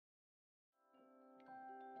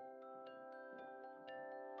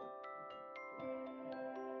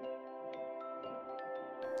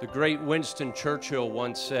The great Winston Churchill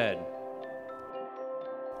once said,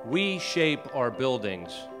 "We shape our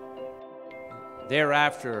buildings.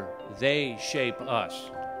 Thereafter, they shape us."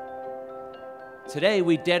 Today,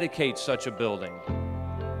 we dedicate such a building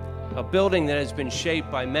that has been shaped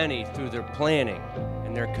by many through their planning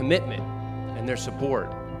and their commitment and their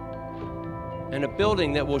support, and a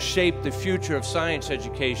building that will shape the future of science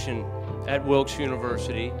education at Wilkes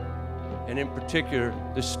University, and in particular,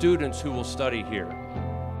 the students who will study here.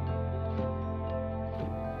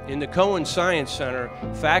 In the Cohen Science Center,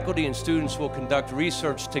 faculty and students will conduct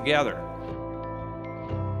research together.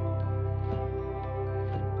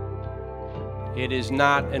 It is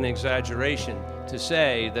not an exaggeration to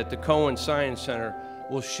say that the Cohen Science Center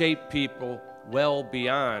will shape people well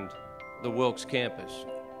beyond the Wilkes campus.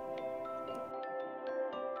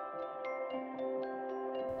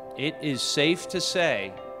 It is safe to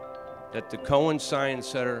say that the Cohen Science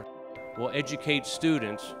Center will educate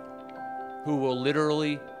students who will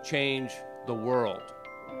literally change the world.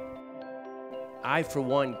 I, for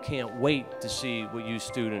one, can't wait to see what you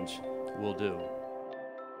students will do.